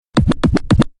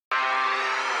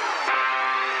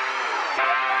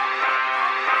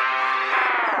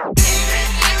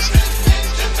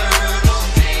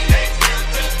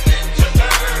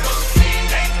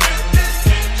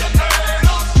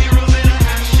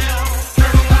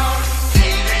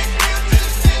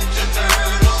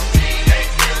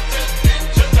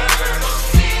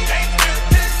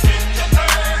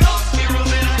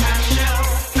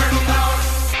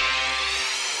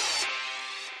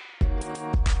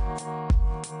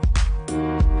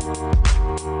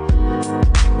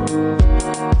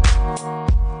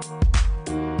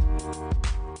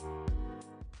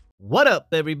What up,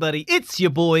 everybody? It's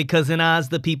your boy, Cousin Oz,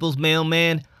 the People's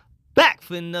Mailman, back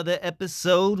for another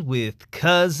episode with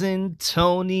Cousin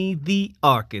Tony, the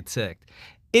Architect.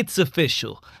 It's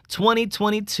official.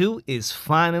 2022 is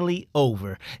finally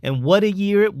over, and what a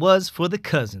year it was for the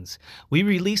Cousins. We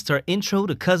released our intro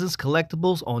to Cousins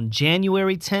Collectibles on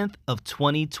January 10th of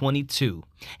 2022,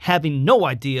 having no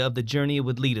idea of the journey it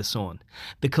would lead us on,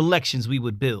 the collections we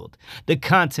would build, the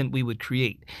content we would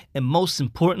create, and most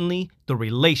importantly, the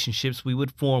relationships we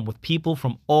would form with people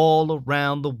from all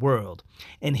around the world.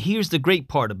 And here's the great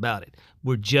part about it.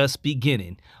 We're just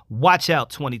beginning. Watch out,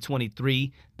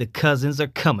 2023. The Cousins are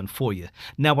coming for you.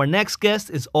 Now, our next guest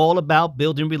is all about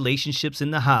building relationships in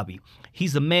the hobby.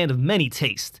 He's a man of many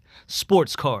tastes.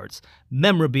 Sports cards,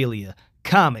 memorabilia,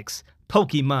 comics,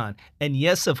 Pokemon, and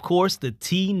yes, of course, the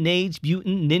Teenage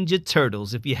Mutant Ninja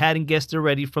Turtles, if you hadn't guessed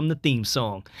already from the theme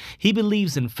song. He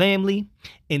believes in family,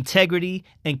 integrity,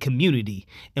 and community,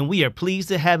 and we are pleased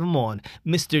to have him on,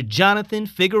 Mr. Jonathan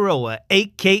Figueroa,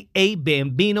 a.k.a.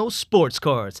 Bambino Sports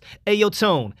Cards. Hey, yo,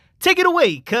 Tone, take it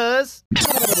away, cuz.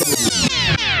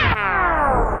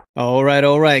 All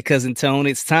right, Cousin Tone.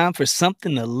 It's time for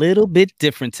something a little bit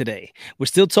different today. We're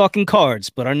still talking cards,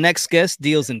 but our next guest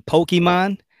deals in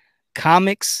Pokemon,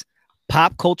 comics,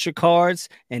 pop culture cards,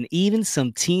 and even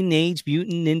some Teenage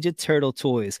Mutant Ninja Turtle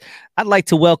toys. I'd like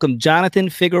to welcome Jonathan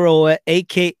Figueroa,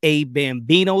 a.k.a.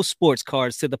 Bambino Sports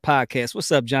Cards, to the podcast. What's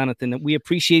up, Jonathan? We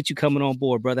appreciate you coming on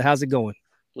board, brother. How's it going?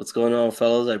 What's going on,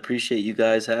 fellas? I appreciate you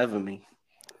guys having me.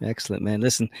 Excellent, man.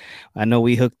 Listen, I know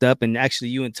we hooked up, and actually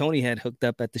you and Tony had hooked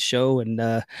up at the show,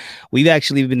 and we've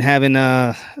actually been having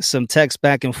some texts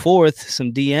back and forth,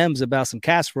 some DMs about some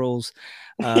casseroles.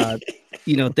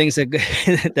 Things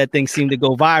that things seem to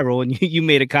go viral, and you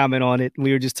made a comment on it.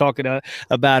 We were just talking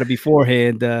about it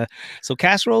beforehand. So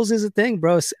casseroles is a thing,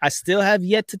 bro. I still have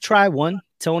yet to try one.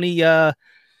 Tony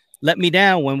let me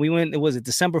down when we went. Was it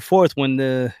December 4th when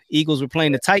the Eagles were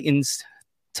playing the Titans?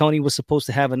 Tony was supposed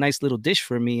to have a nice little dish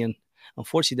for me, and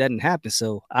unfortunately that didn't happen.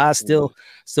 So I still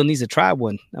needs to try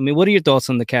one. I mean, what are your thoughts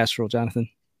on the casserole, Jonathan?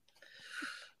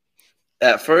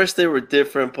 At first they were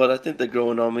different, but I think they're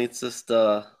growing on me. It's just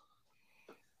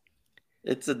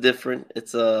it's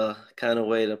a kind of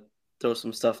way to throw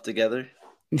some stuff together.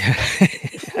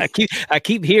 I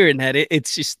keep hearing that.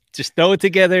 It's just throw it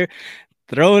together,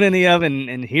 throw it in the oven,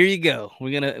 and here you go.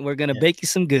 We're gonna bake you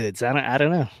some goods. I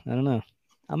don't know.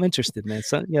 I'm interested, man.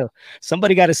 So,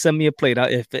 somebody got to send me a plate.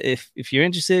 If you're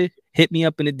interested, hit me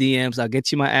up in the DMs. I'll get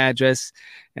you my address,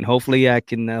 and hopefully I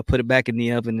can put it back in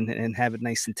the oven and have it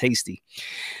nice and tasty.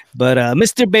 But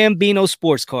Mr. Bambino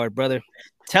Sports Card, brother,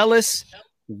 tell us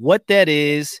what that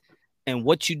is and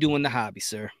what you do in the hobby,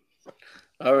 sir.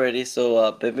 Alrighty,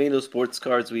 so Bambino Sports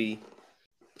Cards, we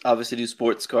obviously do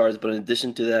sports cards, but in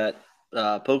addition to that,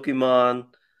 Pokemon,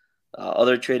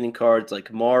 other trading cards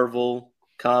like Marvel,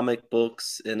 comic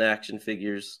books, and action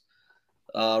figures.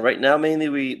 Right now, mainly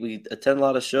we attend a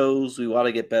lot of shows. We want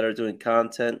to get better doing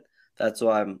content. That's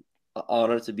why I'm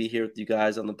honored to be here with you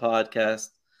guys on the podcast.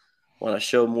 Want to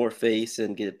show more face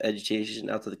and get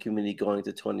education out to the community going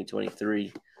into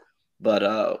 2023.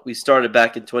 But we started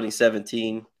back in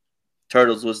 2017.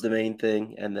 Turtles was the main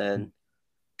thing, and then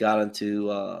got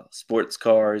into sports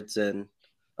cards and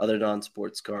other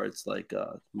non-sports cards like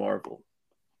Marvel.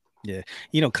 Yeah.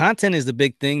 Content is the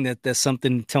big thing. That's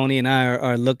something Tony and I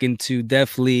are looking to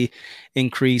definitely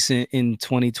increase in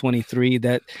 2023.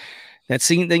 That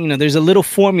seems that, there's a little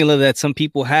formula that some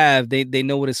people have. They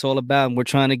know what it's all about. And we're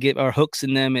trying to get our hooks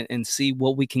in them and see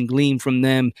what we can glean from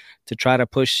them to try to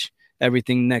push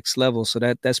everything next level. So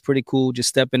that's pretty cool. Just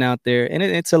stepping out there, and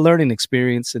it's a learning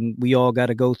experience, and we all got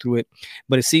to go through it.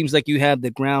 But it seems like you have the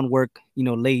groundwork,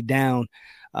 laid down.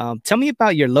 Tell me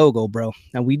about your logo, bro.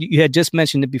 Now you had just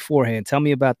mentioned it beforehand. Tell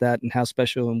me about that and how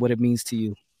special and what it means to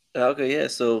you. Okay, yeah.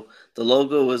 So the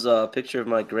logo was a picture of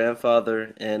my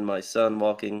grandfather and my son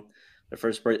walking his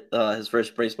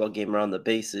first baseball game around the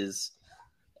bases.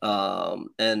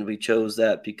 And we chose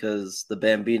that because the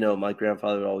Bambino, my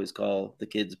grandfather would always call the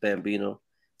kids Bambino.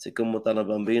 Say, "Como están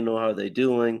Bambino? How are they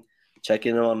doing?"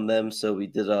 Checking on them. So we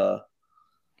did a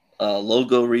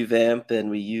logo revamp,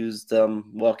 and we used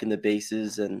walking the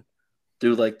bases and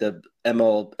threw like the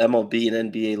MLB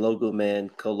and NBA logo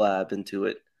man collab into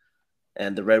it,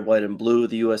 and the red, white, and blue,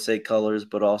 the USA colors,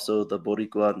 but also the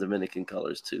Boricua and Dominican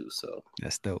colors too. So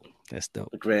that's dope.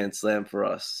 A grand slam for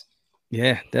us.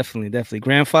 Yeah, definitely.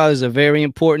 Grandfathers are very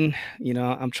important.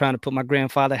 I'm trying to put my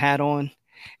grandfather hat on,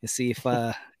 and see if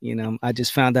I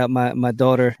just found out my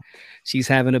daughter, she's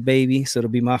having a baby, so it'll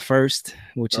be my first,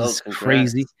 which Oh, is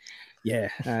crazy.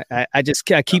 congrats. Yeah,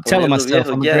 I keep telling Japonês do myself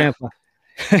viejo, I'm a yeah. grandpa.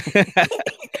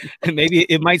 Maybe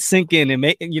it might sink in, and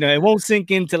it won't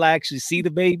sink in until I actually see the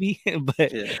baby.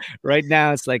 But Yeah. right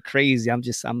now it's like crazy.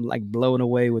 I'm like blown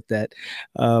away with that.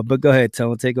 But go ahead,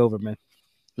 Tone, take over, man.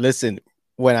 Listen,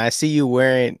 when I see you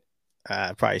wearing,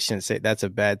 I probably shouldn't say that's a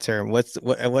bad term. What's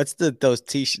those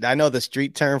t-shirts? I know the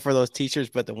street term for those t-shirts,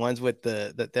 but the ones with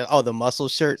the muscle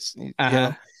shirts,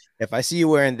 Uh-huh. if I see you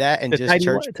wearing that and The just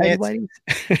church tidy pants,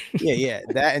 whities. yeah,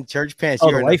 that and church pants, Oh,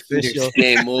 the you're an wife beaters. official.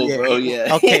 Game over. Oh, Yeah.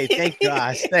 yeah. Okay, thank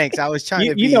gosh. Thanks. I was trying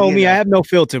to You be, know me. I have no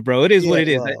filter, bro. It is what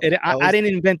yeah, it is. well, I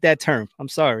didn't invent that term. I'm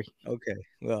sorry. okay.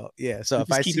 Well, yeah. So We if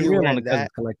just I keep see it you real on the wearing Cousins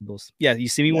that, collectibles. Yeah, you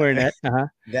see me no, wearing that.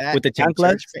 that With the and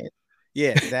chanclas. church pants,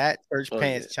 yeah, that church Oh, yeah.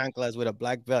 pants, chanclas with a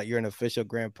black belt, you're an official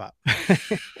grandpa.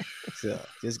 So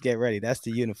just get ready. That's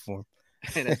the uniform.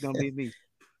 That's gonna be me.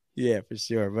 Yeah, for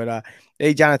sure. But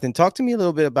hey, Jonathan, talk to me a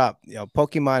little bit about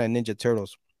Pokemon and Ninja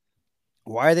Turtles.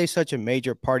 Why are they such a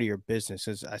major part of your business?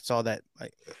 As I saw that,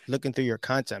 like, looking through your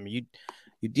content, I mean,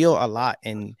 you deal a lot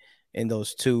in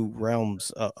those two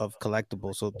realms of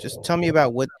collectibles. So just tell me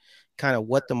about what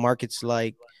the market's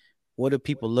like. What are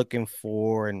people looking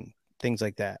for and things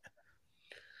like that?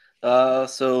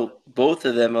 So both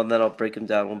of them, and then I'll break them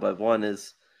down one by one.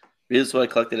 Is this what I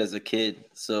collected as a kid?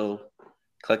 So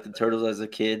collected turtles as a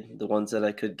kid, the ones that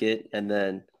I could get, and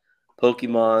then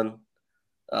Pokemon.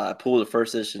 I pulled a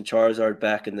first edition Charizard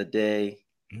back in the day.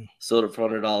 Sold it for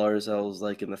 $100. I was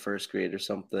like in the first grade or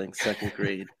something, second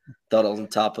grade. Thought I was on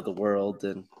top of the world,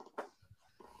 and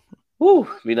whoo,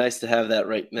 it'd be nice to have that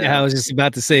right Yeah, I now. was just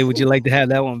about to say, would you like to have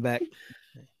that one back?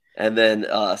 And then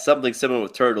something similar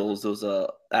with Turtles. There was a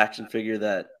action figure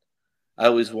that I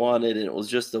always wanted, and it was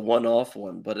just a one-off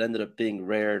one, but it ended up being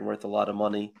rare and worth a lot of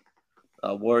money.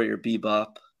 Warrior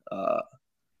Bebop. Uh,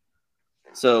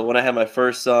 so when I had my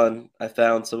first son, I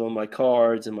found some of my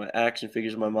cards and my action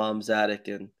figures in my mom's attic,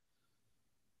 and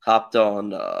hopped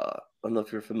on. I don't know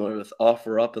if you're familiar with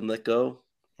Offer Up and Let Go.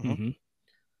 Mm-hmm.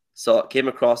 So I came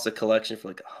across a collection for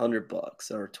like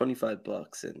 $100 or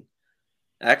 $25, and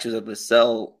actually was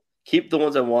able to keep the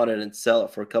ones I wanted and sell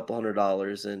it for a couple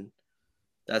 $100. And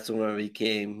that's when I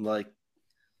became like,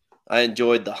 I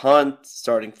enjoyed the hunt,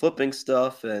 starting flipping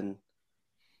stuff, and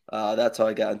that's how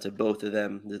I got into both of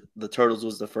them. The Turtles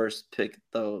was the first pick,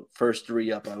 the first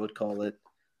re-up, I would call it,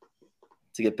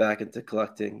 to get back into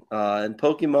collecting. And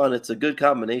Pokemon, it's a good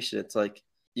combination. It's like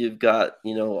you've got,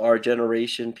 our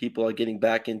generation, people are getting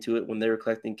back into it when they were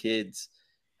collecting kids,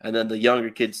 and then the younger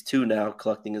kids too now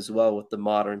collecting as well with the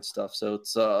modern stuff. So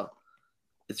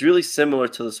it's really similar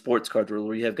to the sports card world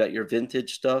where you have got your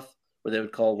vintage stuff where they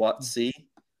would call WotC,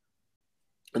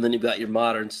 and then you've got your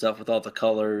modern stuff with all the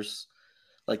colors,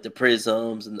 like the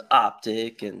prisms and the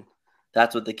optic, and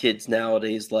that's what the kids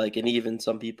nowadays like, and even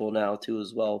some people now too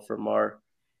as well from our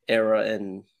era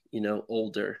and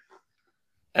older.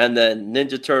 And then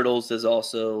Ninja Turtles is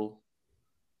also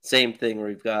same thing where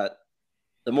you've got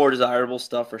the more desirable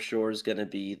stuff for sure is going to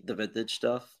be the vintage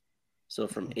stuff. So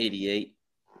from '88,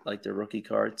 like the rookie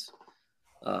cards,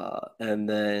 and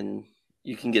then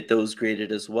you can get those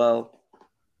graded as well.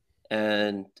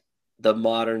 And the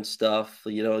modern stuff,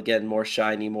 again, more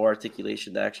shiny, more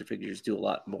articulation. The action figures do a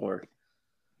lot more.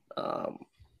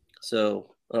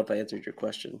 So I don't know if I answered your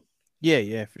question.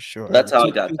 Yeah, for sure. But that's how I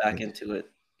Two, got two back things. into it.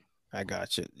 I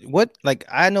got you. What, like,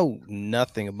 I know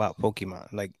nothing about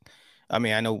Pokemon. Like, I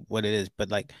mean, I know what it is, but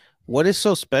like, what is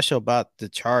so special about the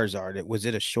Charizard? Was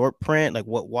it a short print? Like,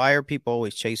 why are people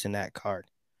always chasing that card?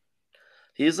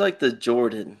 He's like the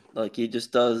Jordan. Like he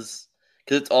just does,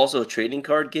 because it's also a trading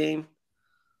card game.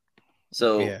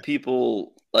 So Yeah.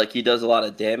 people like he does a lot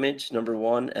of damage, number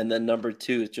one, and then number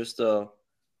two, it's just a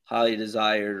highly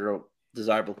desired or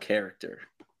desirable character.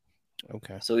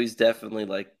 Okay. So he's definitely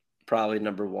like probably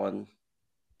number one,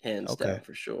 hands Okay. down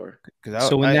for sure. Because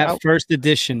So in that first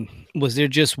edition, was there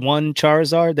just one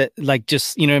Charizard that, like,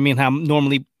 just, you know what I mean? How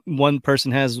normally one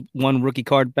person has one rookie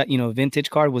card, but vintage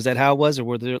card. Was that how it was, or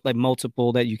were there like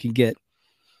multiple that you can get?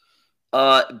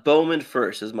 Bowman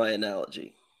first is my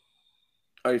analogy.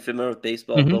 Are you familiar with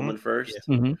baseball? Mm-hmm. Bowman first.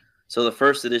 Yeah. Mm-hmm. So the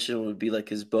first edition would be like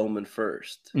his Bowman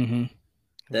first. Mm-hmm.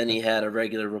 Then he had a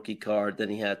regular rookie card. Then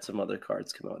he had some other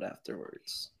cards come out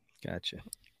afterwards. Gotcha.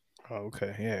 Oh,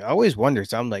 okay. Yeah. I always wondered.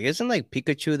 So I'm like, isn't like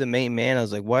Pikachu the main man? I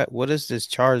was like, what is this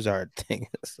Charizard thing?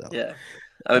 So Yeah.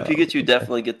 I mean, Pikachu okay.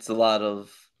 definitely gets a lot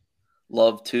of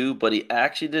love too, but he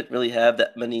actually didn't really have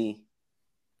that many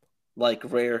like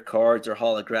rare cards or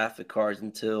holographic cards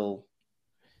until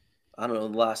I don't know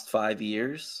the last 5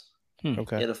 years. He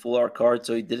Okay. had a full art card,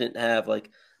 so he didn't have like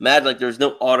imagine like there's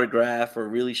no autograph or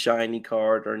really shiny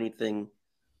card or anything,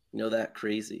 that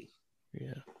crazy.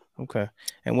 Yeah. Okay.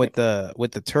 And with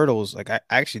the turtles, like I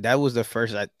actually that was the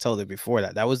first I told it before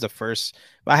that was the first.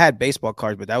 I had baseball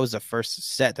cards, but that was the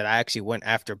first set that I actually went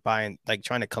after buying, like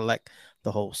trying to collect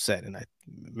the whole set. And I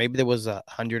maybe there was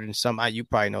 100 and some. You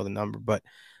probably know the number, but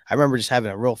I remember just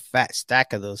having a real fat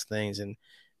stack of those things. And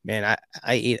man,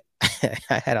 I ate.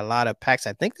 I had a lot of packs.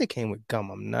 I think they came with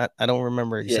gum. I don't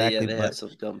remember Yeah, exactly, they but have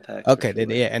some gum packs for okay.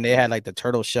 sure. Yeah, and they had like the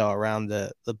turtle shell around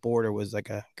the border was like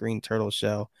a green turtle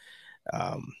shell.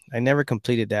 I never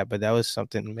completed that, but that was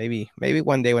something. Maybe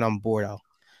one day when I'm bored, I'll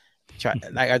try.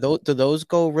 Like, do those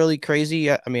go really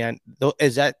crazy? I mean,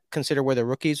 is that considered where the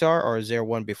rookies are, or is there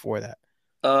one before that?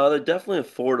 They're definitely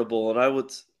affordable,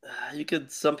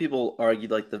 and some people argue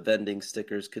like the vending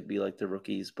stickers could be like the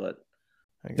rookies, but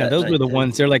I Now got those you. were the tend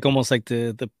ones. They're like almost like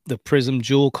the Prism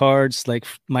Jewel cards, like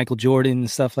Michael Jordan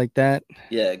and stuff like that.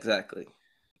 yeah, exactly.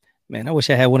 Man, I wish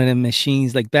I had one of them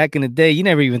machines. Like back in the day, you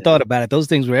never even Yeah, thought about it. Those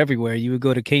things were everywhere. You would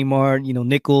go to Kmart,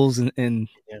 Nichols and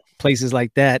Yeah. places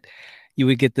like that. You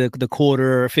would get the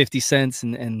quarter or 50 cents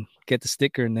and get the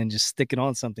sticker and then just stick it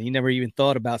on something. You never even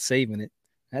thought about saving it.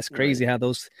 That's right, crazy how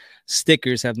those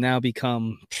stickers have now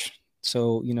become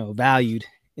so, valued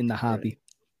in the hobby. right.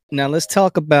 Now let's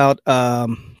talk about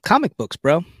comic books,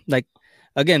 bro. Like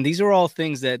again, these are all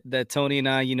things that Tony and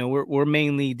I, we're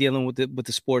mainly dealing with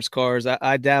the sports cars.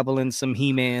 I dabble in some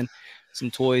He-Man,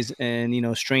 some toys,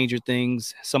 and Stranger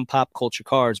Things, some pop culture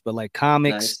cards, but like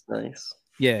comics, Nice, nice.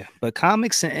 yeah. But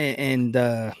comics and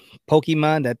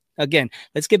Pokemon. That again,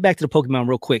 let's get back to the Pokemon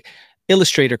real quick.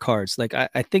 Illustrator cards, like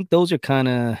I think those are kind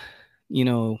of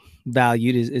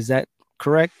valued. Is that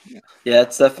correct? Yeah,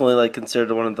 it's definitely like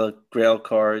considered one of the Grail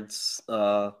cards.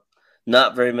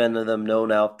 Not very many of them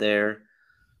known out there.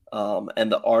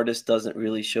 And the artist doesn't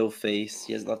really show face.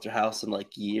 He hasn't left their house in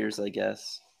like years, I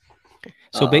guess.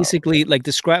 So Um, basically, like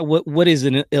describe what is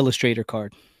an illustrator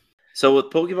card? so with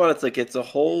Pokemon, it's a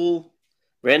whole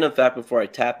random fact before I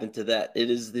tap into that. It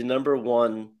is the number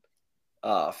one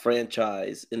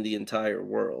franchise in the entire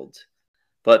world.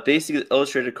 But basically, the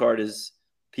illustrator card is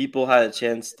people had a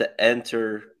chance to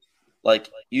enter, like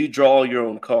you draw your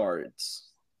own cards.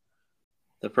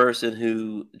 The person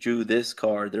who drew this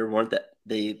card, there weren't that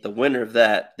the winner of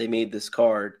that, they made this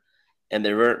card, and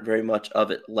there weren't very much of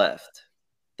it left.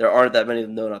 There aren't that many of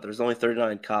them known out. There's only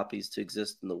 39 copies to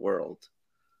exist in the world.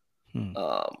 Hmm.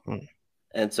 Um, Hmm.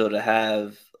 and so to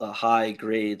have a high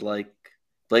grade like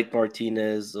Blake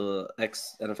Martinez,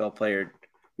 ex NFL player,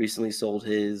 recently sold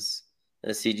his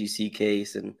in a CGC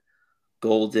case, and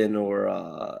Golden or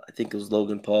I think it was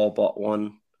Logan Paul bought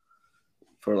one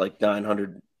for like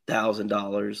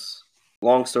 $900,000.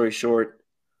 Long story short,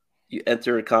 you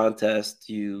enter a contest,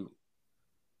 you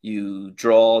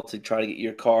draw to try to get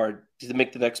your card to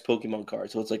make the next Pokemon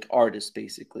card. So it's like artists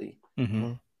basically. Mm-hmm.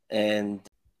 Hmm. And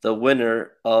the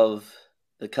winner of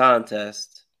the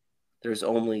contest, there's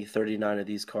only 39 of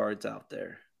these cards out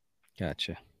there.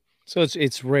 Gotcha. So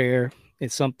it's rare.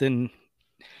 It's something And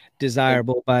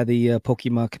desirable by the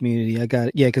Pokemon community. I got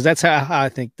it. Yeah, because that's how I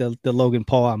think the Logan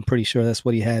Paul. I'm pretty sure that's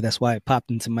what he had. That's why it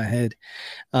popped into my head.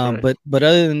 right. But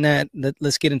other than that,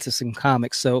 let's get into some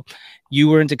comics. So, you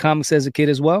were into comics as a kid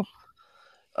as well?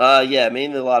 Yeah,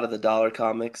 mainly a lot of the dollar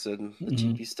comics and the Hmm.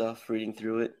 cheapy stuff, reading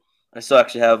through it. I still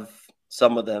actually have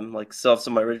some of them, like still have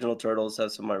some of my original Turtles,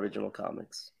 have some of my original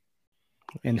comics.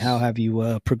 And how have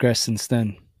you progressed since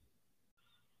then?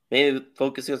 Maybe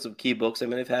focusing on some key books. I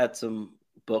mean, I've had some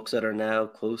books that are now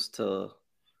close to,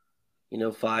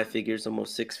 five figures,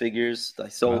 almost six figures. I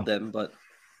sold Wow. them, but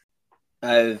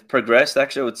I've progressed.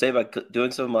 Actually, I would say by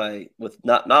doing some of my with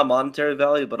not monetary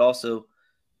value, but also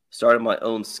starting my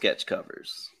own sketch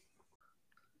covers.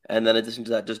 And then in addition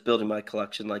to that, just building my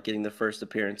collection, like getting the first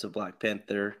appearance of Black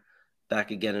Panther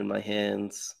back again in my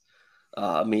hands,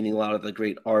 meeting a lot of the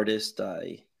great artists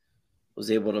I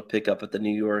was able to pick up at the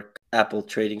New York Apple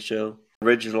Trading Show.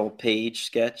 Original page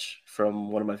sketch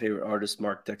from one of my favorite artists,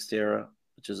 Mark Textera,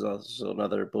 which is also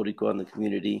another Boricua in the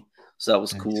community. So that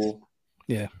was Nice. cool.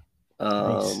 Yeah.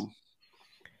 Nice. Um,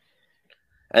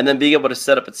 and then being able to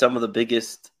set up at some of the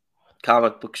biggest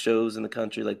comic book shows in the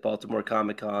country, like Baltimore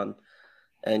Comic Con,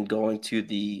 and going to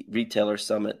the retailer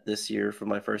summit this year for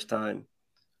my first time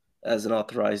as an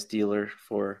authorized dealer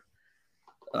for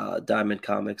Diamond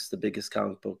Comics, the biggest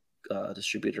comic book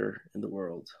distributor in the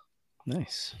world.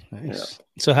 Nice. Yeah. Nice.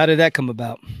 So, how did that come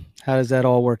about? How does that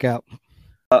all work out?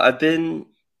 I've been,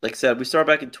 like I said, we started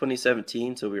back in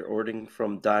 2017, so we were ordering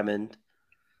from Diamond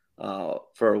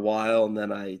for a while, and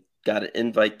then I got an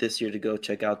invite this year to go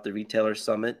check out the retailer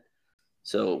summit.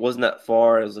 So it wasn't that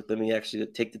far. I was like, let me actually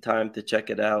take the time to check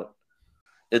it out.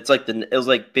 It was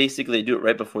like basically they do it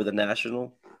right before the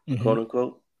national, quote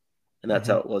unquote, and that's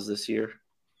how it was this year.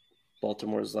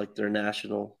 Baltimore's like their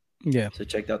national. Yeah. So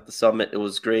checked out the summit. It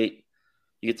was great.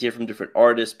 You get to hear from different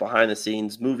artists, behind the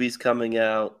scenes, movies coming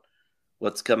out,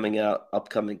 what's coming out,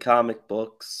 upcoming comic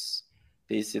books.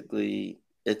 Basically,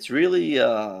 it's really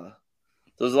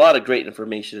there's a lot of great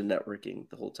information and networking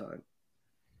the whole time.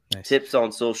 Nice. Tips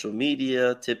on social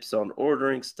media, tips on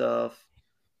ordering stuff,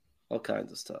 all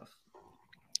kinds of stuff.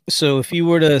 So if you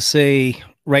were to say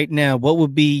right now, what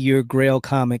would be your Grail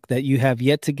comic that you have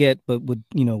yet to get, but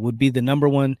would be the number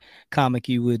one comic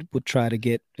you would try to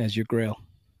get as your Grail?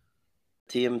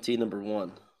 TMT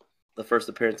 #1, the first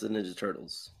appearance of the Ninja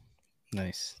Turtles.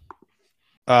 Nice.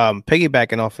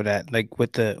 Piggybacking off of that, like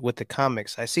with the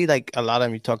comics, I see like a lot of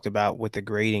them you talked about with the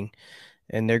grading,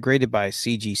 and they're graded by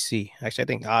CGC. Actually, I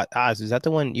think Oz, is that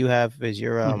the one you have as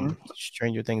your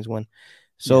Stranger Things one?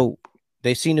 So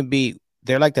they seem to be,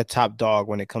 they're like the top dog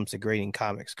when it comes to grading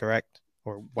comics, correct?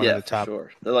 Or one of the top. For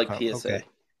sure. They're like PSA.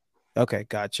 Okay,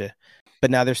 gotcha.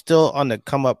 But now they're still on the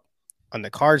come up on the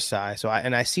card side. So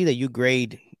I see that you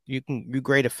grade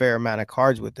a fair amount of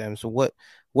cards with them. So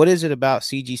what is it about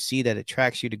CGC that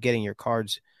attracts you to getting your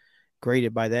cards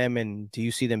graded by them, and do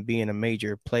you see them being a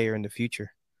major player in the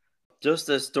future? Just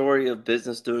a story of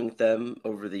business doing with them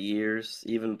over the years,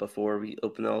 even before we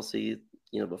opened LLC,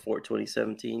 before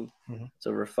 2017. It's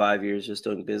over 5 years just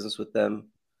doing business with them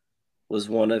was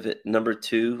one of it. Number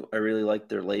two, I really like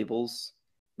their labels.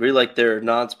 Really like their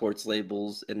non-sports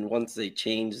labels, and once they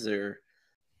changed their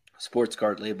sports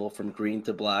card label from green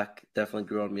to black, definitely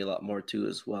grew on me a lot more too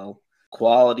as well.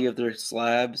 Quality of their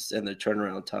slabs and their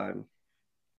turnaround time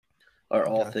are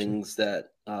all things that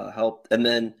helped. And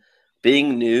then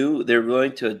being new, they're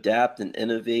willing to adapt and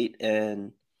innovate,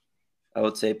 and I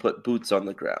would say put boots on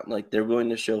the ground. Like they're willing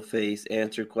to show face,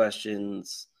 answer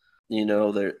questions.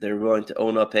 They're willing to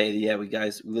own up. Hey, yeah, we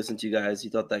listened to you guys. You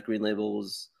thought that green label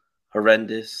was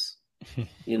horrendous.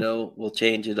 We'll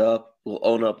change it up. We'll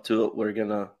own up to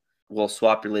it. We'll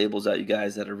swap your labels out, you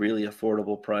guys, at a really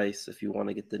affordable price if you want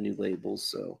to get the new labels.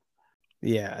 So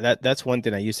yeah, that's one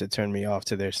thing that used to turn me off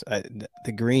to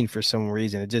the green. For some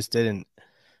reason, it just didn't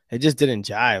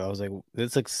jive. I was like,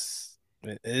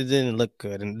 it didn't look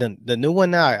good. And then the new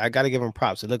one now, I got to give them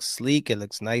props. It looks sleek, it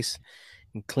looks nice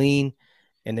and clean,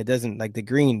 and it doesn't, like the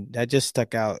green that just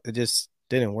stuck out. It just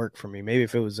didn't work for me. Maybe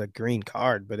if it was a green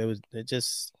card, but it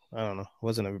just, I don't know,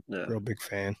 wasn't a real big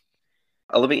fan.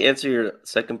 Let me answer your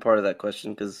second part of that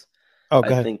question, because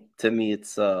I think to me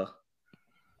it's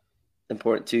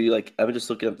important too. Like, I'm just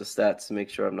looking up the stats to make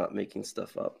sure I'm not making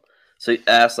stuff up. So you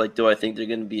asked, like, do I think they're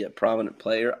going to be a prominent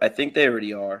player? I think they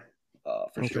already are,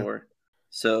 for sure.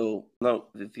 So, no,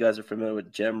 if you guys are familiar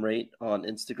with Gem Rate on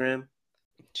Instagram,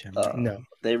 no,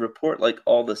 they report like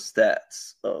all the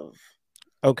stats of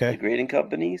the grading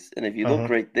companies, and if you look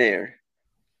right there,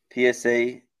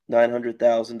 PSA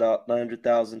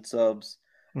 900,000 subs,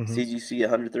 CGC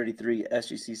 133,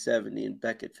 SGC 70, and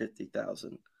Beckett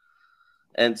 50,000.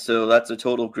 And so that's a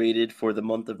total graded for the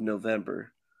month of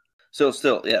November. So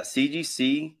still, yeah,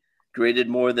 CGC graded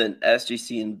more than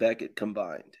SGC and Beckett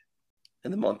combined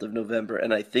in the month of November.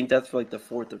 And I think that's for like the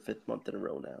 4th or 5th month in a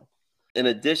row now. In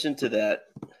addition to that,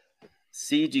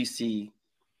 CGC,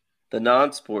 the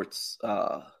non-sports,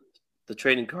 the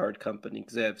trading card company,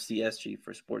 because they have CSG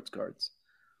for sports cards,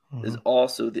 is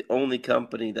also the only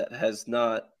company that has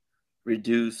not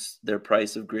reduced their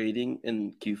price of grading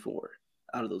in Q4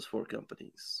 out of those 4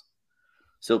 companies.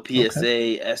 So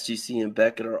PSA, SGC, and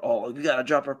Beckett are all, we got to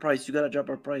drop our price. You got to drop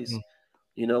our price.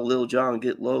 Lil Jon,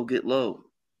 get low, get low.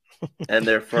 And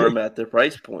they're firm at their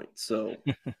price point. So,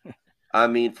 I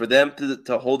mean, for them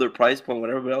to hold their price point when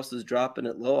everybody else is dropping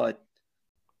it low,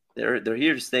 they're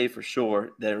here to stay for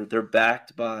sure. They're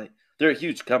backed by, they're a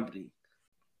huge company,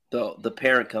 the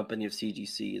parent company of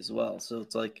CGC as well. So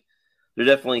it's like they're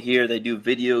definitely here. They do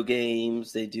video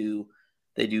games. They do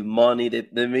money.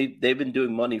 They've been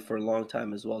doing money for a long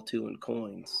time as well too, in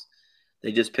coins.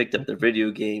 They just picked up their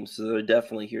video games, so they're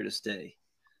definitely here to stay.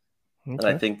 And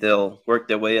I think they'll work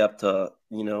their way up to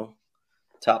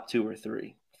top 2 or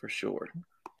 3 for sure.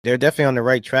 They're definitely on the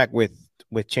right track with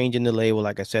changing the label.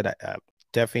 Like I said, I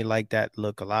definitely like that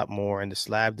look a lot more, and the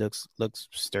slab looks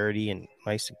sturdy and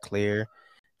nice and clear,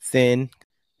 thin.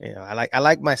 I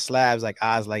like my slabs like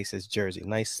Oz likes his jersey,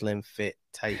 nice, slim fit,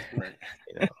 tight.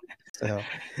 Right. So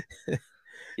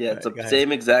yeah, it's the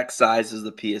same exact size as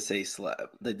the PSA slab.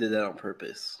 They did that on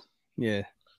purpose. Yeah.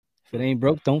 If it ain't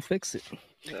broke, don't fix it.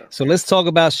 Yeah. So let's talk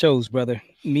about shows, brother.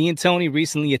 Me and Tony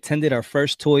recently attended our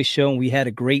first toy show, and we had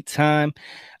a great time.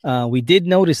 We did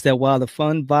notice that while the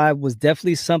fun vibe was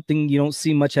definitely something you don't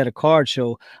see much at a card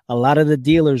show, a lot of the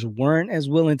dealers weren't as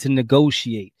willing to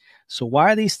negotiate. So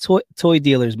why are these toy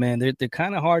dealers, man? They're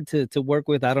kind of hard to work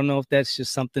with. I don't know if that's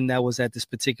just something that was at this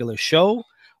particular show,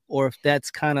 or if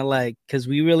that's kind of like, because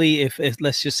we really, if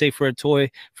let's just say for a toy,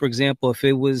 for example, if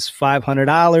it was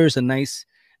 $500, a nice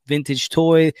vintage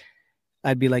toy,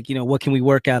 I'd be like, what can we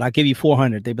work out? I'll give you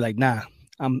 400. They'd be like, nah,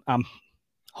 I'm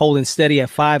holding steady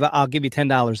at 5. I'll give you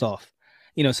 $10 off.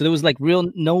 So there was like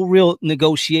no real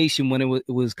negotiation when it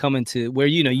was coming to where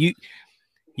you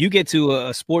get to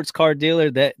a sports car dealer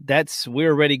that's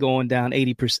we're already going down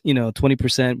 80%,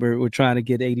 20%. We're trying to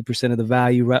get 80% of the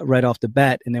value right off the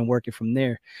bat and then work it from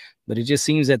there. But it just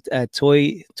seems that at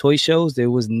toy shows there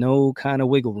was no kind of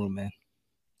wiggle room, man.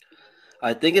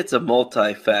 I think it's a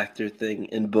multi-factor thing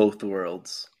in both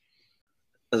worlds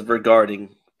as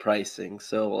regarding pricing.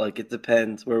 So, like, it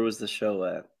depends. Where was the show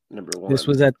at? Number one. This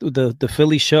was at the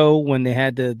Philly show when they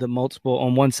had the multiple.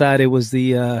 On one side, it was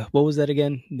the what was that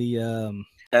again? The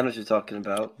I know what you're talking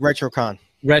about. RetroCon.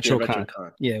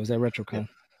 RetroCon. Yeah, it was at RetroCon.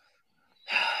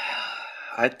 Yeah.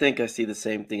 I think I see the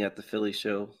same thing at the Philly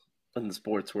show in the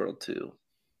sports world too,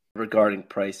 regarding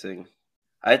pricing.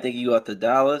 I think you go out to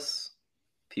Dallas,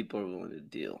 people are willing to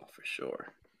deal for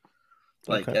sure.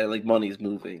 Like, Okay. like money's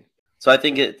moving. So I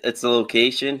think it's the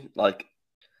location. Like,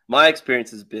 my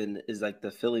experience is like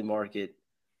the Philly market.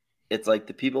 It's like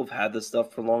the people have had this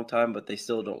stuff for a long time, but they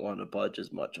still don't want to budge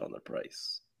as much on the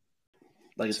price.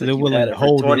 Like, it's So like they're you've willing had to it for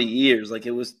hold 20 it. years. Like,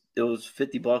 it was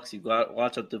 $50. You got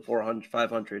watch up to 400,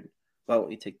 500. Why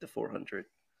won't you take the 400?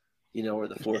 Or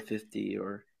the 450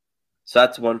 or. So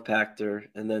that's one factor.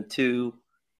 And then two,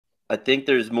 I think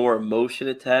there's more emotion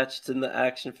attached in the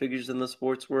action figures in the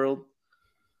sports world.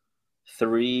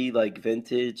 Three, like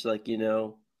vintage, like,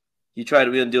 you try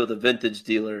to deal with a vintage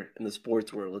dealer in the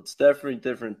sports world. It's definitely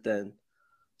different than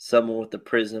someone with a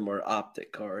Prism or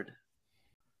Optic card.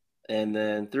 And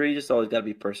then three, just always got to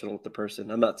be personal with the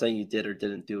person. I'm not saying you did or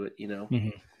didn't do it, Mm-hmm.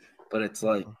 but it's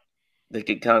like they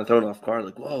get kind of thrown off guard,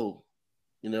 like, whoa,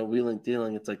 wheeling,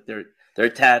 dealing. It's like they're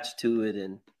attached to it,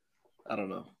 and I don't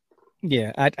know.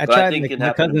 Yeah, I But I tried. think it Like, can my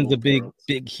happen in cousin's a both big, worlds.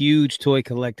 big, huge toy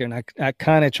collector, and I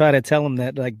kind of try to tell him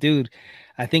that, like, dude,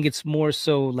 I think it's more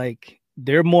so like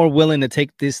they're more willing to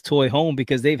take this toy home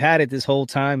because they've had it this whole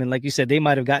time, and like you said, they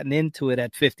might have gotten into it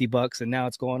at $50, and now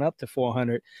it's going up to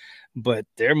 400. But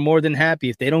they're more than happy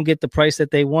if they don't get the price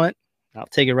that they want. I'll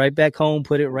take it right back home,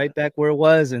 put it right back where it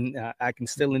was, and I can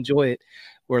still enjoy it.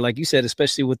 Where, like you said,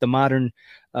 especially with the modern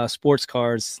sports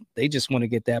cards, they just want to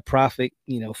get that profit,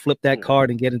 flip that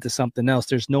card and get into something else.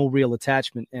 There's no real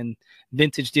attachment, and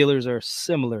vintage dealers are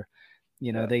similar.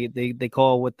 Yeah. They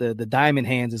call what the diamond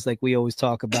hands is like we always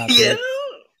talk about. Yeah.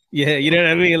 Yeah, you know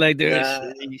what I mean? Like,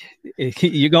 there's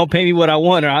you're gonna pay me what I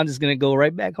want, or I'm just gonna go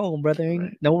right back home, brother.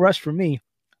 Ain't no rush for me.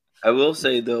 I will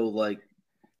say though, like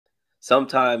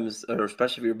sometimes, or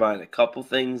especially if you're buying a couple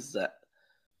things, that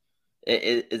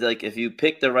it's like if you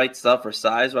pick the right stuff or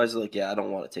size wise, like, yeah, I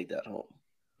don't want to take that home.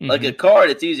 Like a card,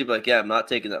 it's easy, but like, yeah, I'm not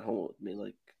taking that home with me.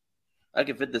 Like, I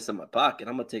can fit this in my pocket.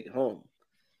 I'm gonna take it home.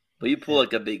 But you pull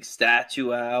like a big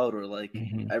statue out, or like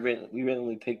we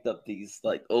randomly picked up these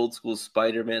like old school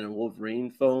Spider-Man and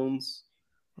Wolverine phones.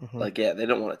 Like, yeah, they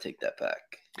don't want to take that back.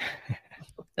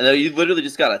 And then you literally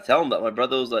just gotta tell them that. My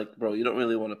brother was like, "Bro, you don't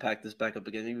really want to pack this back up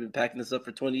again. You've been packing this up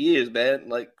for 20 years, man.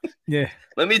 Like, Yeah.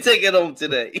 let me take it home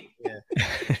today." Yeah.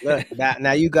 Look,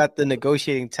 now you got the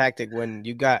negotiating tactic when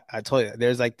I told you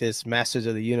there's like this Masters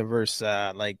of the Universe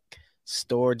like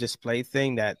store display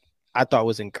thing that I thought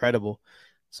was incredible.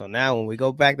 So now when we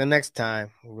go back the next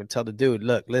time, we're gonna tell the dude,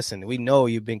 look, listen, we know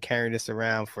you've been carrying this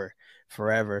around for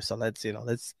forever. So let's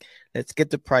get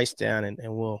the price down and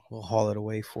we'll haul it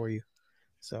away for you.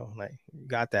 So like, you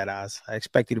got that, Oz. I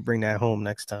expect you to bring that home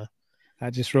next time. I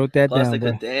just wrote that Plus, down, they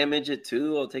bro. could damage it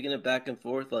too, or taking it back and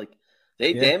forth. Like,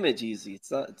 they damage easy.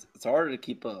 It's not. It's harder to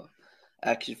keep a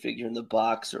action figure in the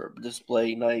box or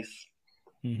display nice,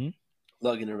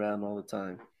 lugging around all the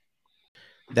time.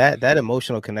 That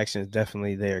emotional connection is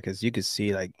definitely there because you could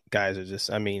see like guys are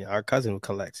just. I mean, our cousin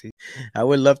collects. I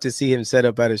would love to see him set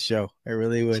up at a show. I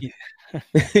really would,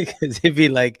 because he'd be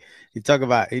like, you talk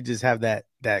about he just have that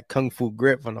kung fu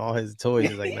grip on all his toys.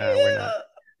 It's like, nah, we're not.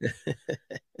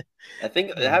 I think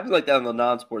it happens like that in the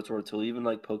non-sports world too. Even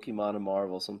like Pokemon and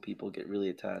Marvel, some people get really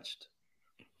attached.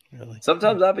 Really?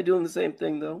 Sometimes I'll be doing the same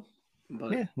thing though.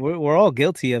 But Yeah, we're all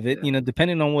guilty of it,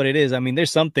 depending on what it is. I mean,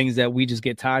 there's some things that we just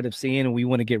get tired of seeing and we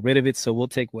want to get rid of it, so we'll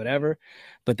take whatever.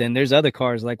 But then there's other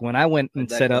cars, like when I went like and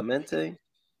that set up. Clemente,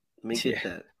 let me Yeah, get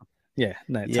that. yeah,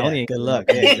 no, Yeah, Tony ain't good getting luck.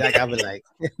 no Yeah, Clemente. exactly. I'll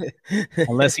be like,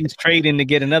 Unless he's trading to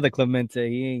get another Clemente,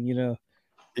 he ain't.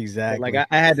 But like exactly.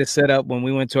 I had to set up when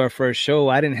we went to our first show.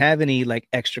 I didn't have any like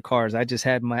extra cars. I just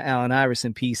had my Allen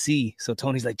Iverson PC. So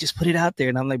Tony's like, just put it out there,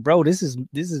 and I'm like, bro, this is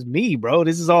me, bro.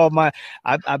 This is all my.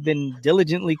 I've been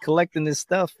diligently collecting this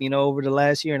stuff, over the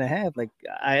last year and a half. Like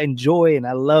I enjoy and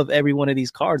I love every one of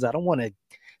these cards. I don't want to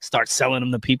start selling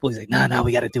them to people. He's like, no,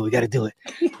 we got to do it.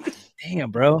 Damn,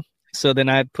 bro. So then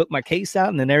I put my case out,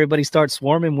 and then everybody starts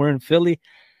swarming. We're in Philly.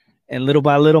 And little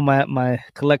by little, my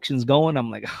collection's going.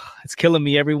 I'm like, oh, it's killing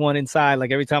me. Everyone inside,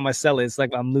 like every time I sell it, it's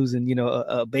like I'm losing,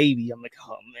 a baby. I'm like,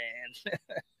 oh man.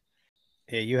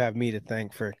 Yeah, you have me to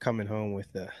thank for coming home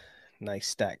with a nice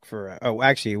stack for. Oh,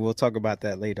 actually, we'll talk about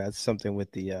that later. That's something with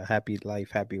the happy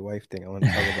life, happy wife thing I want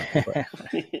to talk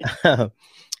about.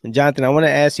 But, Jonathan, I want to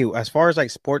ask you, as far as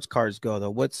like sports cards go,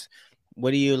 though,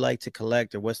 what do you like to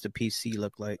collect, or what's the PC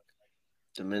look like?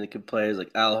 Dominican players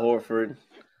like Al Horford,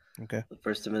 Okay. the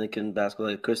first Dominican basketball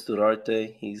player, Chris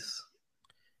Durarte. He's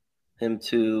him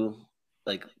too,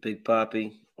 like Big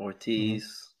Papi,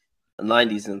 Ortiz. The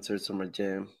 90s inserts are my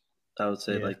jam. I would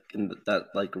say Yeah. like in that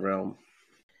like realm.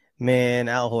 Man,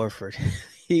 Al Horford,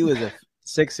 he was a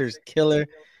Sixers killer.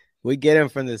 We get him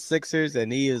from the Sixers,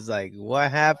 and he is like,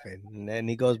 "What happened?" And then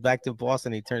he goes back to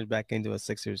Boston. He turns back into a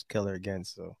Sixers killer again.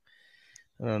 So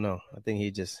I don't know. I think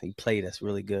he played us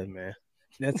really good, man.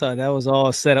 That's all. That was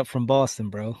all set up from Boston,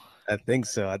 bro. I think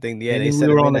so. I think They they knew we set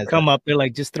were him on in the as come up. They're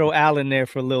like, just throw Allen there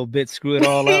for a little bit, screw it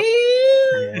all up.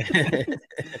 yeah,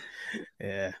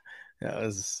 yeah. I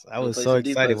He'll was play so some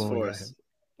excited defense when we for got us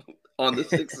him. on the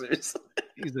Sixers.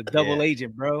 He's a double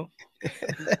agent, bro.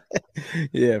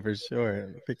 Yeah, for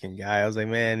sure. Freaking guy. I was like,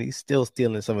 man, he's still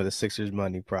stealing some of the Sixers'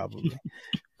 money, probably.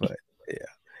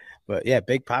 But yeah,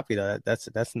 Big Poppy though.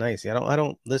 That's nice. I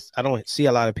don't see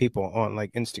a lot of people on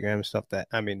like Instagram and stuff that,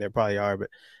 I mean, there probably are, but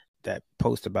that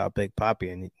post about Big Poppy,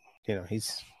 and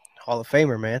he's Hall of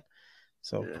Famer, man.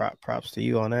 So props to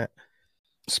you on that.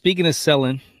 Speaking of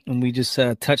selling, and we just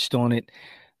touched on it.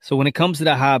 So when it comes to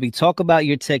the hobby, talk about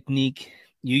your technique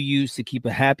you use to keep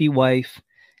a happy wife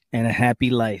and a happy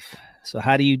life. So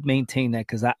how do you maintain that?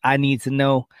 Because I need to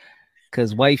know,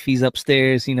 because wifey's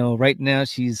upstairs, right now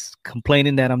she's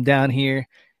complaining that I'm down here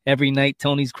every night.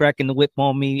 Tony's cracking the whip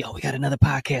on me. Oh, we got another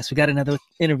podcast. We got another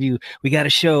interview. We got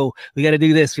a show. We got to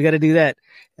do this. We got to do that.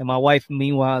 And my wife,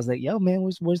 meanwhile, is like, yo, man,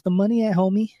 where's the money at,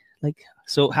 homie? Like,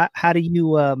 so how do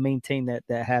you maintain that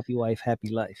happy wife, happy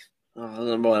life?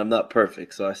 Number one, I'm not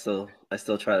perfect, so I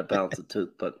still try to balance it too.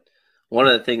 But one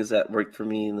of the things that worked for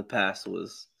me in the past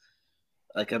was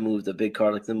like I moved a big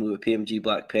car, like the move a PMG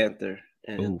Black Panther,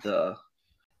 and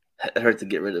it hurt to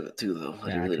get rid of it too, though.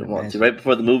 I really didn't want to. Right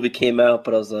before the movie came out,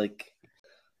 but I was like,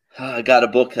 I got a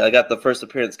book. I got the first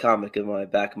appearance comic in my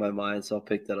back of my mind, so I'll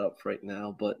pick that up right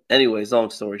now. But anyways, long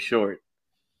story short,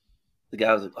 the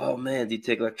guy was like, "Oh man, do you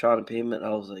take electronic payment?"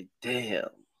 I was like, "Damn."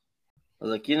 I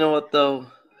was like, "You know what though?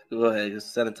 Go ahead,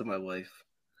 just send it to my wife."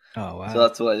 Oh wow! So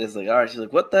that's what I just like. All right, she's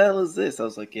like, "What the hell is this?" I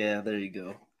was like, "Yeah, there you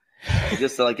go."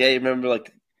 Just like, hey, remember,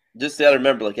 like, just gotta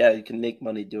remember, like, yeah, you can make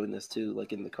money doing this too,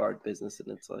 like in the card business, and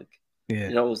it's like, Yeah,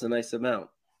 it was a nice amount.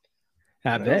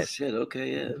 I like, bet. oh shit,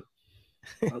 okay,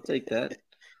 yeah, I'll take that.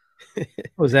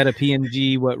 Was that a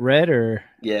PMG? What, red or?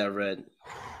 Yeah, red.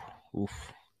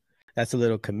 Oof. That's a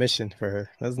little commission for her.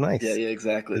 That's nice. Yeah,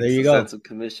 exactly. There you so go. Send some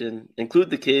commission. Include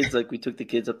the kids. Like we took the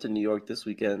kids up to New York this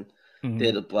weekend. Mm-hmm. They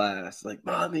had a blast. Like,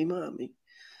 mommy,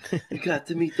 you got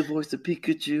to meet the voice of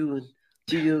Pikachu and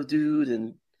Geodude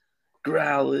and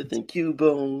Growlithe and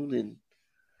Cubone, and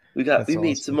we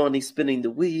made some money spinning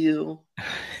the wheel.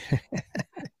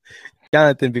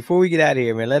 Jonathan, before we get out of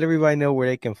here, man, let everybody know where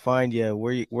they can find you,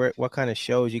 what kind of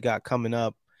shows you got coming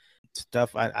up,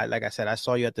 stuff. I like I said, I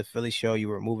saw you at the Philly show. You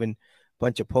were moving a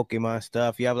bunch of Pokemon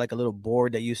stuff. You have like a little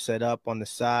board that you set up on the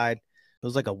side. It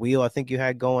was like a wheel I think you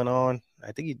had going on.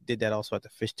 I think you did that also at the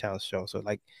Fishtown show. So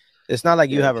like, it's not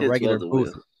like you have a regular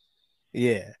booth.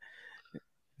 Yeah.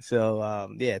 So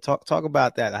talk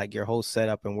about that, like your whole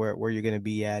setup and where you're gonna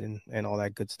be at and all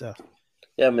that good stuff.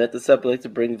 Yeah, man, at the set, we like to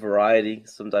bring variety,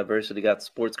 some diversity. Got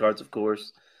sports cards, of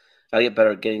course. I get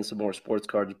better at getting some more sports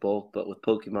cards bulk, but with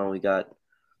Pokemon, we got,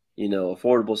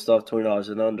 affordable stuff, $20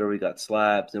 and under. We got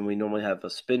slabs, and we normally have a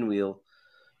spin wheel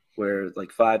where like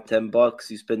 $5-10,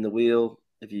 you spin the wheel.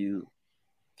 If you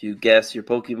guess your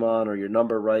Pokemon or your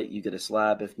number right, you get a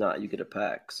slab. If not, you get a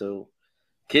pack. So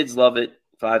kids love it.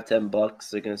 $5-10,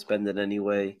 they're gonna spend it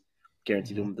anyway.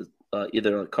 Guaranteed them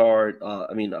either a card,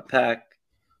 a pack,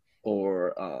 or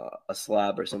a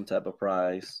slab or some type of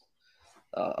prize.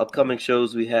 Upcoming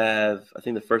shows we have, I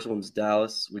think the first one's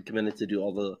Dallas. We committed to do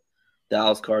all the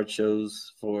Dallas card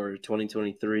shows for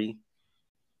 2023.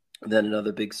 And then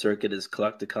another big circuit is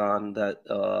Collecticon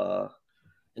that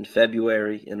in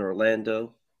February in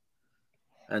Orlando.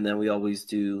 And then we always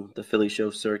do the Philly show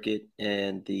circuit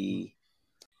and the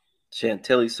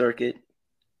Chantilly circuit.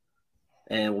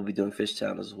 And we'll be doing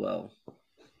Fishtown as well.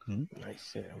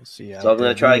 Nice. Yeah, we'll see. So I'm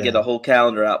going to try to get a whole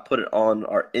calendar out, put it on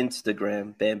our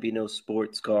Instagram, Bambino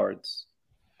Sports Cards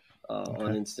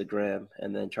on Instagram,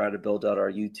 and then try to build out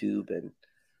our YouTube and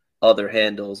other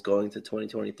handles going to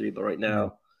 2023. But right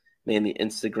now, mainly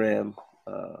Instagram.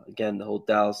 Again, the whole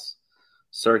Dallas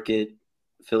circuit,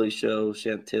 Philly show,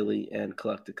 Chantilly, and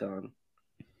Collecticon.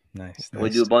 Nice. We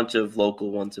do a bunch of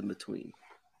local ones in between.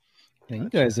 Yeah, you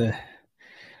guys are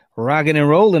rocking and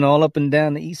rolling all up and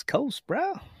down the East Coast,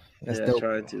 bro. That's dope.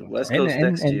 Trying to. West Coast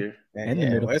next year.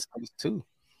 And West Coast too.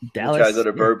 Dallas. We'll try to go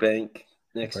to Burbank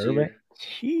next year.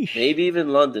 Sheesh. Maybe even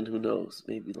London. Who knows?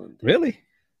 Maybe London. Really?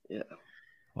 Yeah.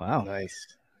 Wow.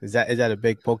 Nice. Is that a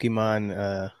big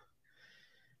Pokemon?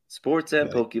 Sports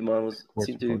and Pokemon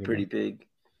seem to be pretty big.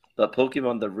 But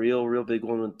Pokemon, the real big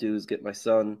one would do is get my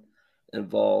son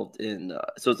involved in.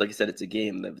 So it's like I said, it's a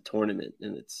game. They have a tournament,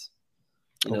 and it's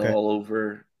all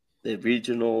over. The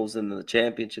regionals and the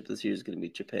championship this year is going to be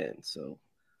Japan. So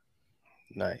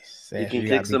nice. You can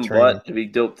kick some butt. It'd be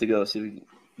dope to go. So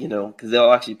because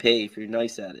they'll actually pay if you're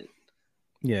nice at it.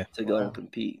 Yeah. To go and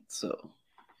compete. So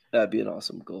that'd be an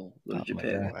awesome goal. Go to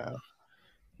Japan. Wow.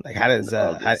 Like how does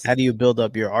how do you build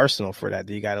up your arsenal for that?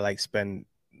 Do you got to spend?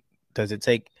 Does it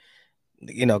take?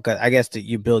 Cause I guess that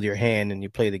you build your hand and you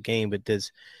play the game, but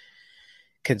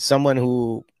can someone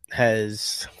who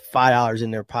has $5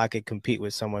 in their pocket compete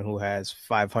with someone who has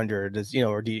 500?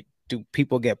 Or do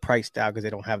people get priced out because they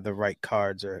don't have the right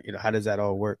cards, or how does that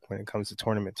all work when it comes to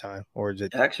tournament time? Or is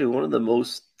it actually one of the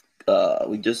most?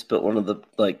 We just built one of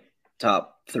the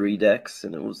top 3 decks,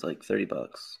 and it was like $30.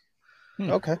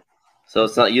 Okay. So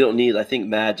it's not, you don't need, I think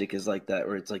Magic is like that,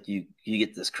 where it's like you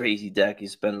get this crazy deck, you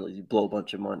spend it, you blow a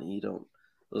bunch of money. It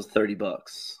was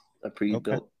 $30. A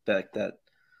pre-built deck that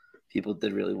people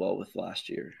did really well with last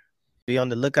year. Be on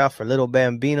the lookout for little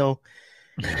Bambino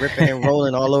ripping and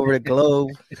rolling all over the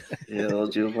globe. Yeah, little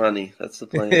Giovanni. That's the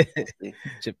plan.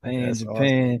 Japan.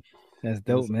 Awesome. That's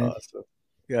dope, man. Awesome.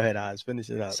 Go ahead, Oz. Finish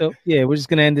it up. So, yeah, we're just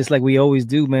going to end this like we always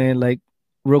do, man. Like,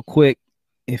 real quick,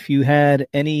 if you had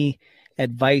any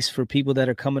advice for people that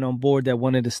are coming on board that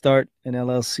wanted to start an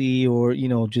LLC or,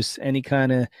 just any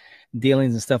kind of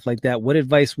dealings and stuff like that, what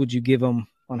advice would you give them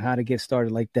on how to get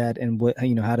started like that and what,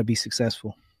 how to be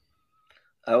successful?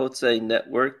 I would say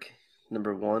network,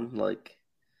 number one.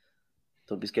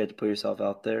 Don't be scared to put yourself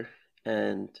out there,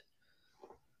 and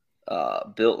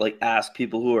ask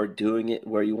people who are doing it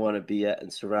where you want to be at,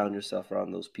 and surround yourself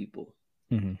around those people.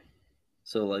 Mm-hmm.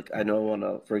 So I know I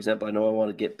want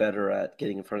to get better at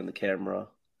getting in front of the camera.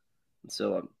 And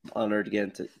so I'm honored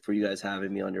again for you guys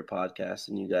having me on your podcast,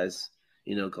 and you guys,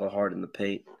 go hard in the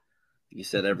paint. You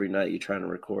said every night you're trying to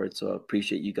record. So I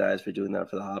appreciate you guys for doing that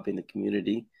for the hobby and the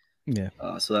community. Yeah.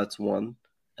 So that's one.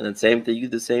 And then same thing, you do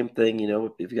the same thing,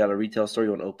 if you got a retail store you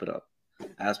want to open up,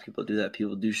 ask people to do that.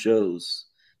 People do shows,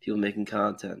 people making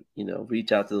content,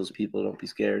 reach out to those people. Don't be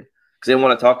scared because they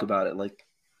want to talk about it.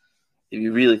 If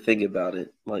you really think about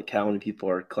it, how many people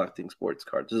are collecting sports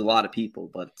cards? There's a lot of people,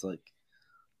 but it's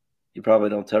you probably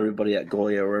don't tell everybody at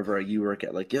Goya or wherever you work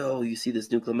at, yo, you see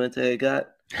this new Clemente I got?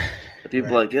 And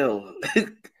people are yo,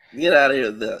 get out of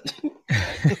here with that.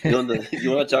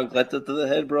 You want a chancleta to the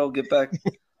head, bro? Get back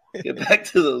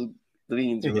to the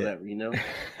beans or whatever,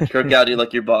 Kirk Gowdy,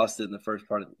 your boss did in the first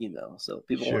part of the email. So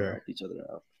people want to help each other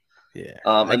out.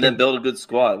 Yeah. Then build a good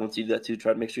squad. Once you do that too,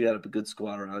 try to make sure you have a good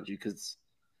squad around you, because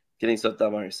getting stuff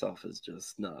done by yourself is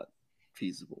just not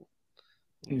feasible.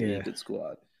 You need a good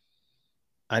squad.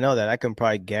 I know that I can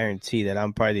probably guarantee that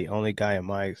I'm probably the only guy in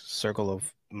my circle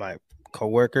of my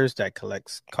coworkers that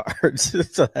collects cards.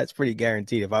 So that's pretty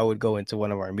guaranteed. If I would go into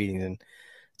one of our meetings and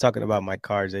talking about my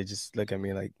cards, they just look at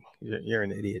me like, you're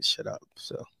an idiot. Shut up.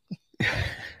 So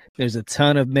there's a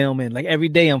ton of mailmen. Every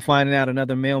day I'm finding out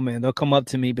another mailman. They'll come up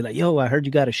to me, be like, yo, I heard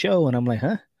you got a show. And I'm like,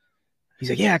 huh? He's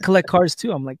like, yeah, I collect cards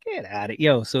too. I'm like, get at it.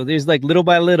 Yo. So there's little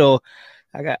by little,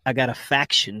 I got a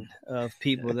faction of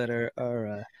people that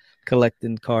are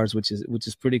collecting cards, which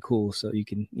is pretty cool. So you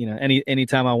can,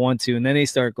 anytime I want to, and then they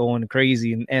start going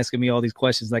crazy and asking me all these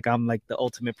questions like I'm the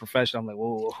ultimate professional. I'm like,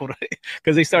 whoa,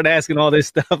 because they start asking all this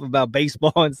stuff about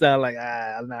baseball and stuff.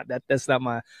 I'm not, that's not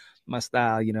my my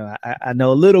style. You know, I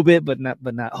know a little bit, but not.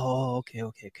 Oh, okay.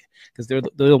 Because they're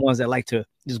the ones that like to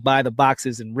just buy the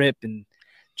boxes and rip and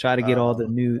try to get all the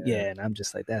new. Yeah, and I'm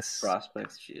just like, that's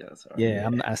prospects.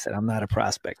 I said I'm not a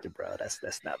prospector, bro.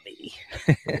 That's not me.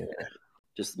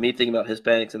 Just me thinking about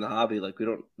Hispanics in the hobby. Like we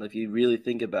don't. If you really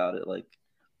think about it, like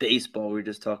baseball, we were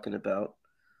just talking about.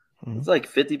 It's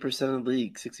like 50% of the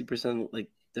league, 60% like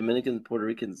Dominicans and Puerto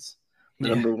Ricans, the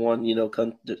number one,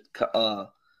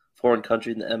 foreign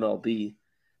country in the MLB,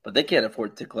 but they can't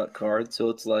afford to collect cards. So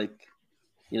it's like,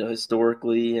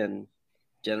 historically and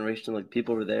generationally, like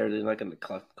people over there, they're not going to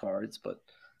collect cards, but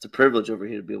it's a privilege over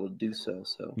here to be able to do so.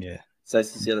 So it's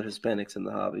nice to see other Hispanics in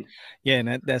the hobby. Yeah,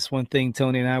 and that's one thing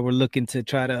Tony and I were looking to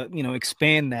try to,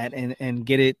 expand that and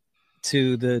get it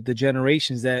to the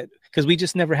generations that, because we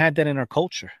just never had that in our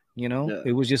culture.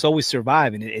 It was just always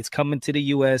surviving. It's coming to the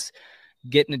U.S.,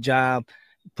 getting a job,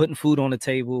 putting food on the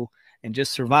table, and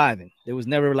just surviving. There was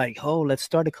never like, oh, let's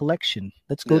start a collection.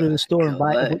 Let's go to the store and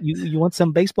buy. You want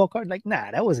some baseball cards? Like,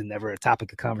 nah, that wasn't never a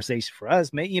topic of conversation for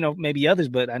us. Maybe others,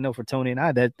 but I know for Tony and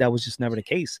I, that was just never the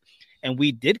case. And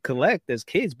we did collect as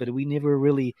kids, but we never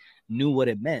really knew what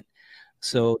it meant.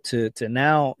 So to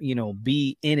now,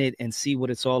 be in it and see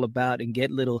what it's all about and get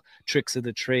little tricks of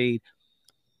the trade.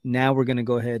 Now we're going to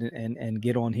go ahead and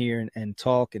get on here and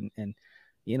talk and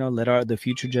let the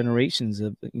future generations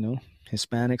of,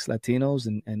 Hispanics, Latinos,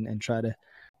 and try to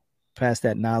pass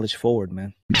that knowledge forward,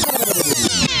 man.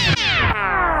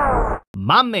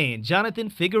 My man,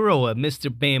 Jonathan Figueroa, Mr.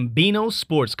 Bambino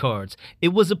Sports Cards. It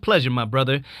was a pleasure, my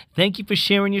brother. Thank you for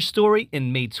sharing your story,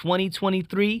 and may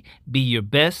 2023 be your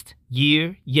best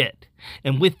year yet.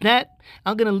 And with that,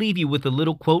 I'm going to leave you with a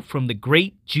little quote from the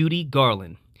great Judy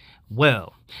Garland.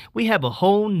 Well, we have a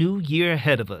whole new year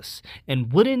ahead of us,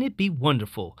 and wouldn't it be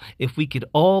wonderful if we could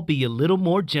all be a little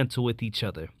more gentle with each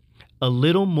other, a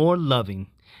little more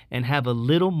loving, and have a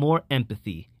little more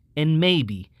empathy, and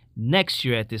maybe next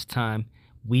year at this time,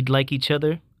 we'd like each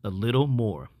other a little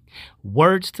more.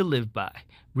 Words to live by.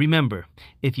 Remember,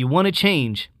 if you want to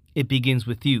change, it begins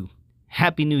with you.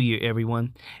 Happy New Year,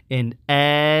 everyone. And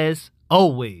as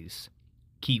always,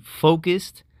 keep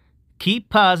focused, keep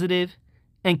positive,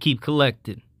 and keep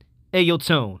collecting. Hey, yo,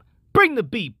 Tone, bring the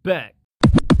beat back.